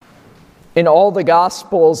In all the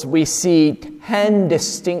Gospels, we see 10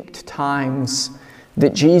 distinct times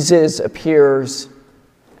that Jesus appears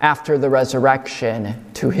after the resurrection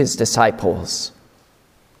to his disciples.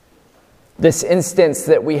 This instance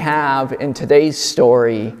that we have in today's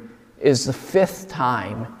story is the 5th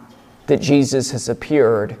time that Jesus has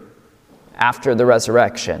appeared after the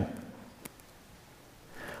resurrection.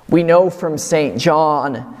 We know from St.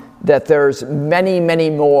 John that there's many, many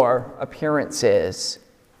more appearances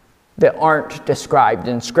that aren't described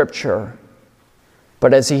in Scripture.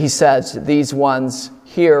 But as he says, these ones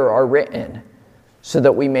here are written so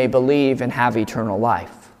that we may believe and have eternal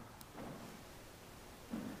life.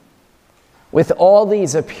 With all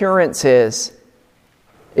these appearances,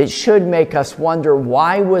 it should make us wonder,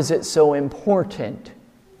 why was it so important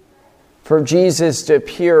for Jesus to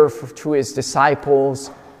appear to his disciples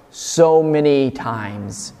so many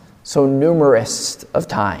times, so numerous of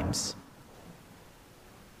times?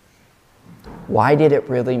 Why did it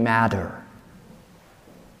really matter?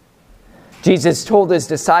 Jesus told his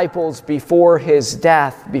disciples before his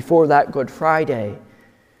death, before that Good Friday,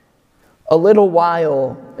 "A little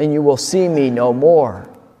while and you will see me no more.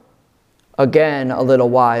 Again, a little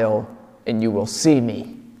while and you will see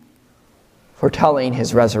me," foretelling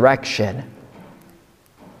his resurrection.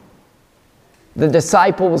 The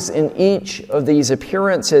disciples in each of these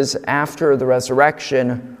appearances after the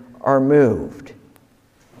resurrection are moved.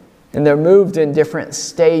 And they're moved in different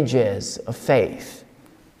stages of faith.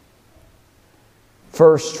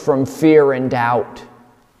 First, from fear and doubt,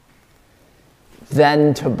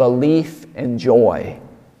 then to belief and joy,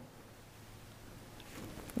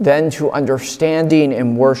 then to understanding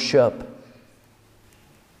and worship,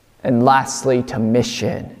 and lastly to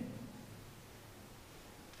mission.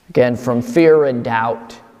 Again, from fear and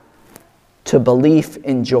doubt to belief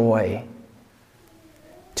and joy,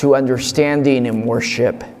 to understanding and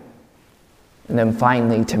worship, and then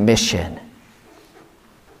finally to mission.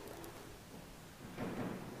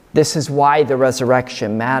 This is why the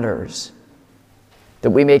resurrection matters,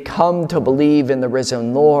 that we may come to believe in the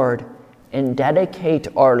risen Lord and dedicate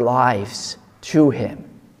our lives to him.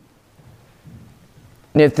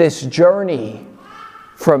 And if this journey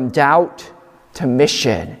from doubt to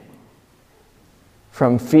mission,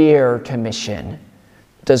 from fear to mission,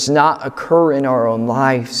 does not occur in our own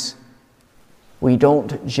lives, we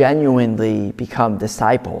don't genuinely become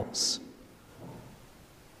disciples.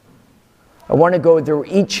 I want to go through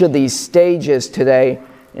each of these stages today,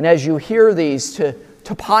 and as you hear these, to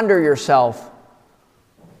ponder yourself,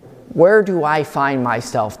 where do I find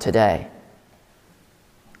myself today?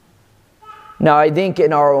 Now, I think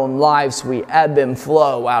in our own lives we ebb and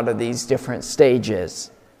flow out of these different stages.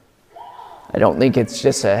 I don't think it's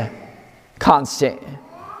just a constant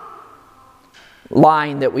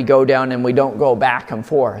line that we go down and we don't go back and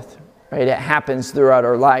forth, right? It happens throughout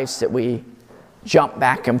our lives that we jump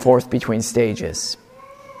back and forth between stages.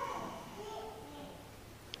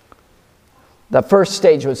 The first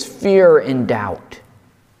stage was fear and doubt.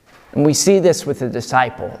 And we see this with the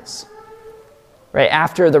disciples, right?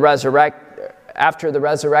 After the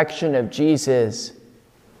resurrection of Jesus,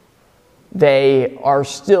 they are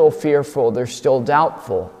still fearful, they're still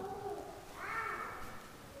doubtful.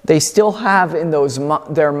 They still have in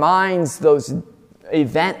their minds those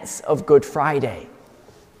events of Good Friday.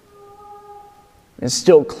 It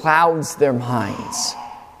still clouds their minds.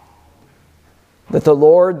 That the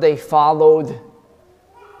Lord they followed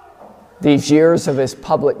these years of his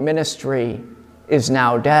public ministry is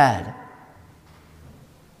now dead.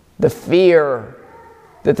 The fear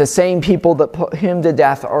that the same people that put him to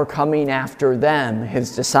death are coming after them,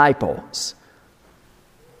 his disciples.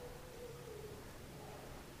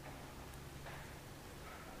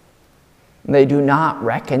 They do not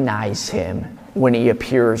recognize him when he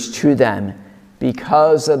appears to them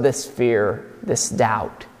because of this fear, this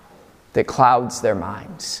doubt that clouds their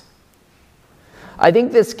minds. I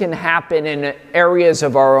think this can happen in areas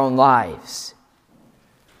of our own lives.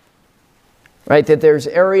 Right? That there's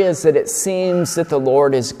areas that it seems that the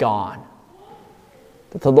Lord is gone,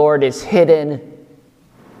 that the Lord is hidden,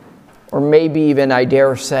 or maybe even, I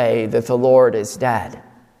dare say, that the Lord is dead.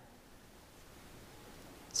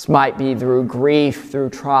 This might be through grief,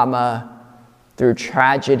 through trauma, through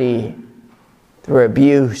tragedy, through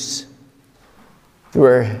abuse,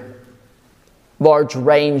 through a large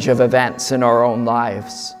range of events in our own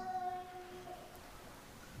lives.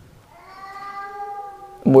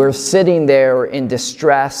 We're sitting there in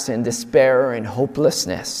distress and despair and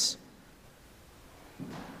hopelessness,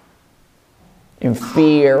 in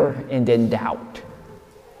fear and in doubt.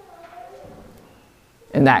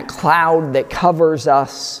 And that cloud that covers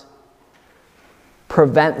us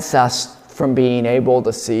prevents us from being able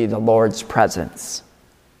to see the Lord's presence.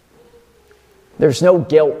 There's no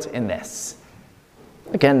guilt in this.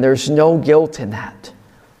 Again, there's no guilt in that.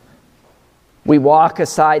 We walk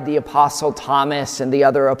aside the Apostle Thomas and the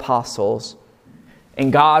other apostles,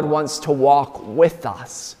 and God wants to walk with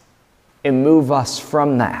us and move us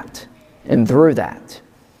from that and through that.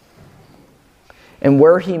 And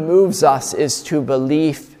where he moves us is to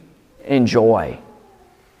belief and joy.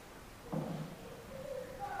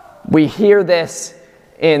 We hear this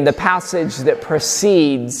in the passage that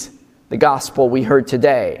precedes the gospel we heard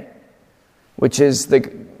today, which is the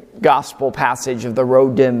gospel passage of the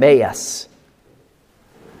road to Emmaus,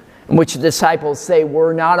 in which the disciples say,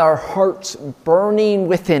 "Were not our hearts burning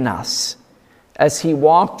within us as he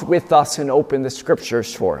walked with us and opened the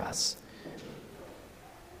scriptures for us?"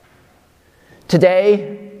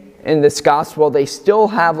 Today, in this gospel, they still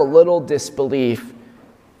have a little disbelief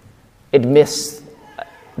amidst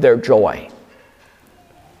their joy.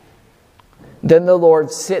 Then the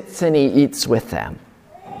Lord sits and he eats with them.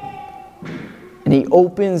 And he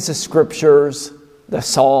opens the scriptures, the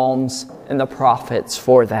Psalms, and the prophets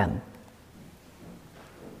for them.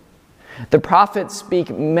 The prophets speak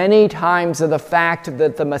many times of the fact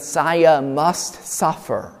that the Messiah must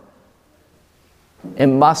suffer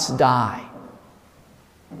and must die.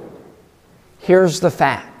 Here's the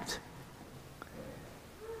fact.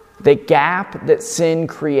 The gap that sin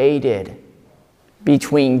created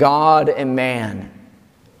between God and man,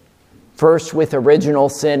 first with original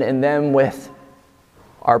sin and then with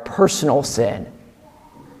our personal sin,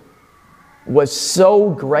 was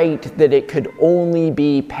so great that it could only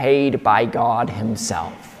be paid by God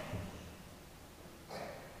himself.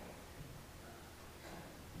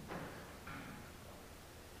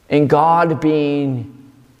 And God, being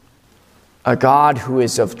a God who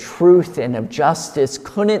is of truth and of justice,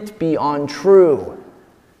 couldn't be untrue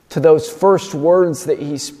to those first words that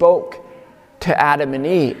he spoke to Adam and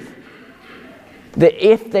Eve, that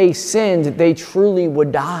if they sinned, they truly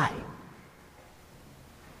would die.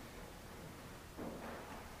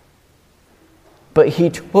 But he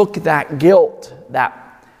took that guilt,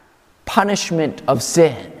 that punishment of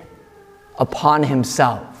sin, upon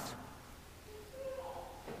himself.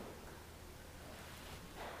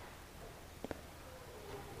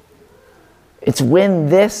 It's when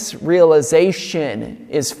this realization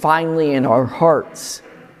is finally in our hearts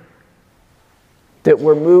that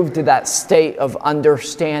we're moved to that state of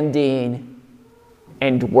understanding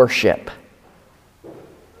and worship.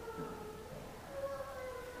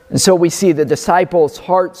 And so we see the disciples'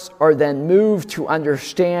 hearts are then moved to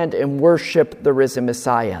understand and worship the risen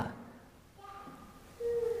Messiah.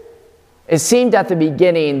 It seemed at the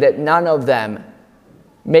beginning that none of them,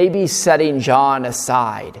 maybe setting John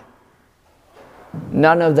aside,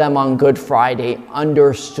 none of them on Good Friday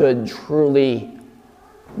understood truly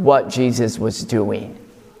what Jesus was doing,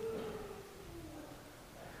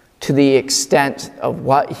 to the extent of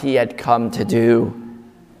what he had come to do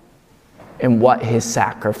and what his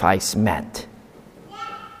sacrifice meant.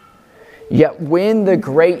 Yet when the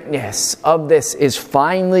greatness of this is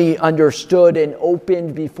finally understood and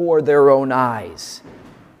opened before their own eyes,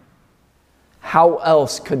 how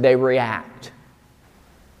else could they react?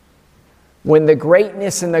 When the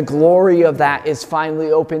greatness and the glory of that is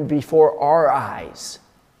finally opened before our eyes,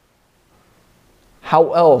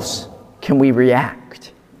 how else can we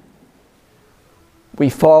react? We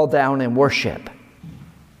fall down and worship.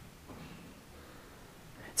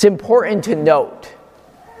 It's important to note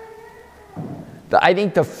that I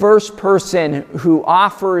think the first person who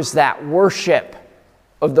offers that worship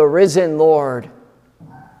of the risen Lord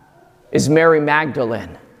is Mary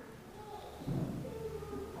Magdalene.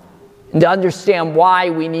 And to understand why,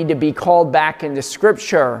 we need to be called back into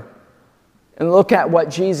Scripture and look at what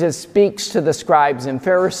Jesus speaks to the scribes and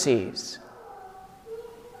Pharisees.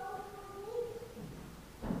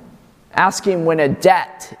 Asking when a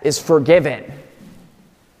debt is forgiven,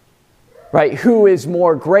 right? Who is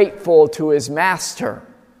more grateful to his master?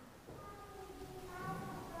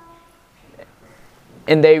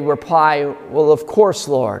 And they reply, well, of course,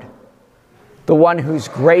 Lord, the one whose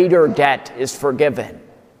greater debt is forgiven.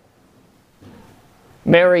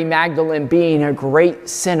 Mary Magdalene, being a great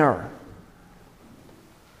sinner,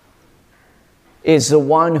 is the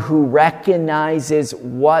one who recognizes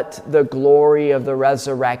what the glory of the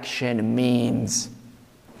resurrection means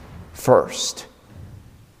first.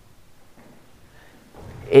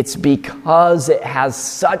 It's because it has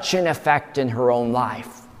such an effect in her own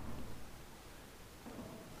life,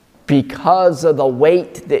 because of the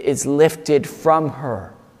weight that is lifted from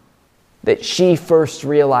her, that she first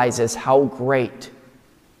realizes how great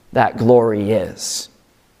that glory is.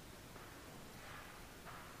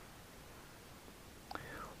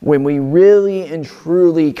 when we really and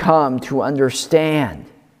truly come to understand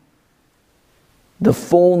the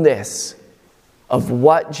fullness of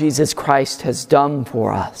what Jesus Christ has done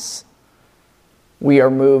for us, we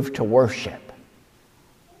are moved to worship.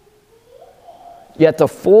 Yet the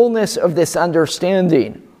fullness of this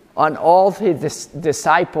understanding on all of his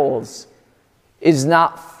disciples is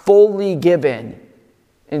not fully given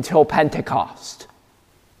until Pentecost.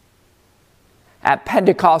 At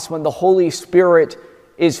Pentecost, when the Holy Spirit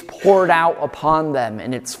is poured out upon them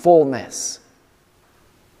in its fullness,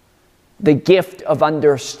 the gift of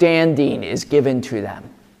understanding is given to them.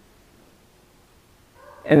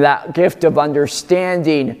 And that gift of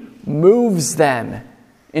understanding moves them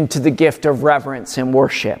into the gift of reverence and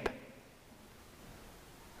worship.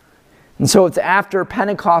 And so it's after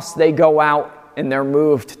Pentecost they go out and they're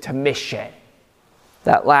moved to mission,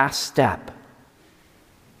 that last step.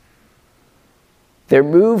 They're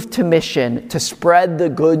moved to mission to spread the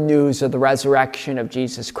good news of the resurrection of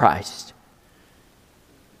Jesus Christ.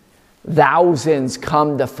 Thousands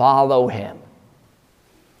come to follow him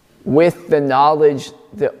with the knowledge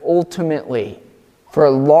that ultimately, for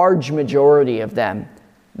a large majority of them,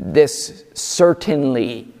 this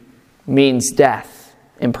certainly means death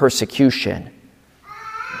and persecution.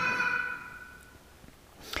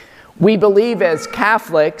 We believe as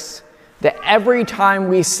Catholics that every time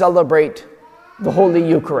we celebrate the Holy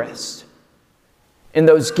Eucharist, and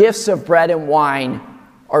those gifts of bread and wine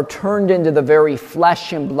are turned into the very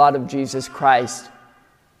flesh and blood of Jesus Christ,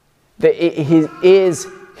 that it is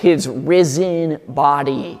his risen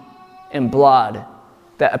body and blood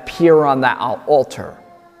that appear on that altar.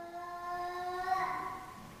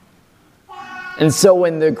 And so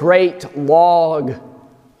in the great log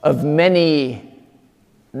of many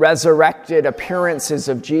resurrected appearances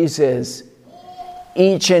of Jesus,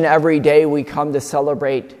 each and every day we come to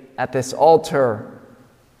celebrate at this altar,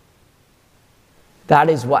 that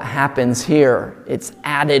is what happens here. It's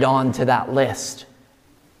added on to that list.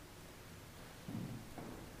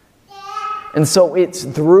 And so it's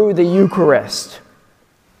through the Eucharist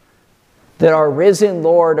that our risen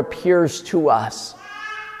Lord appears to us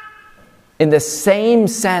in the same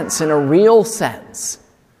sense, in a real sense,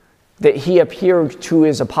 that he appeared to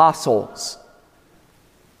his apostles,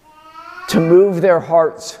 to move their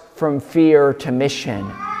hearts from fear to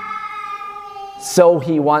mission. So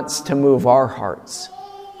he wants to move our hearts.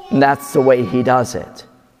 And that's the way he does it.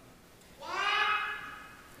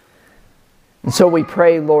 And so we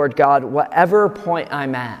pray, Lord God, whatever point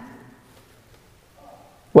I'm at,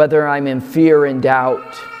 whether I'm in fear and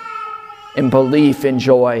doubt, in belief and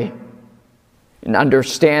joy, in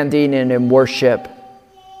understanding and in worship,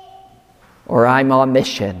 or I'm on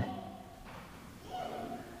mission,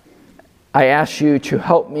 I ask you to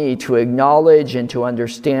help me to acknowledge and to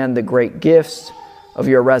understand the great gifts of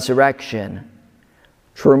your resurrection,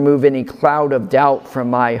 to remove any cloud of doubt from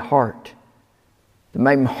my heart, that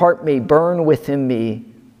my heart may burn within me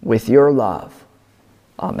with your love.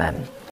 Amen.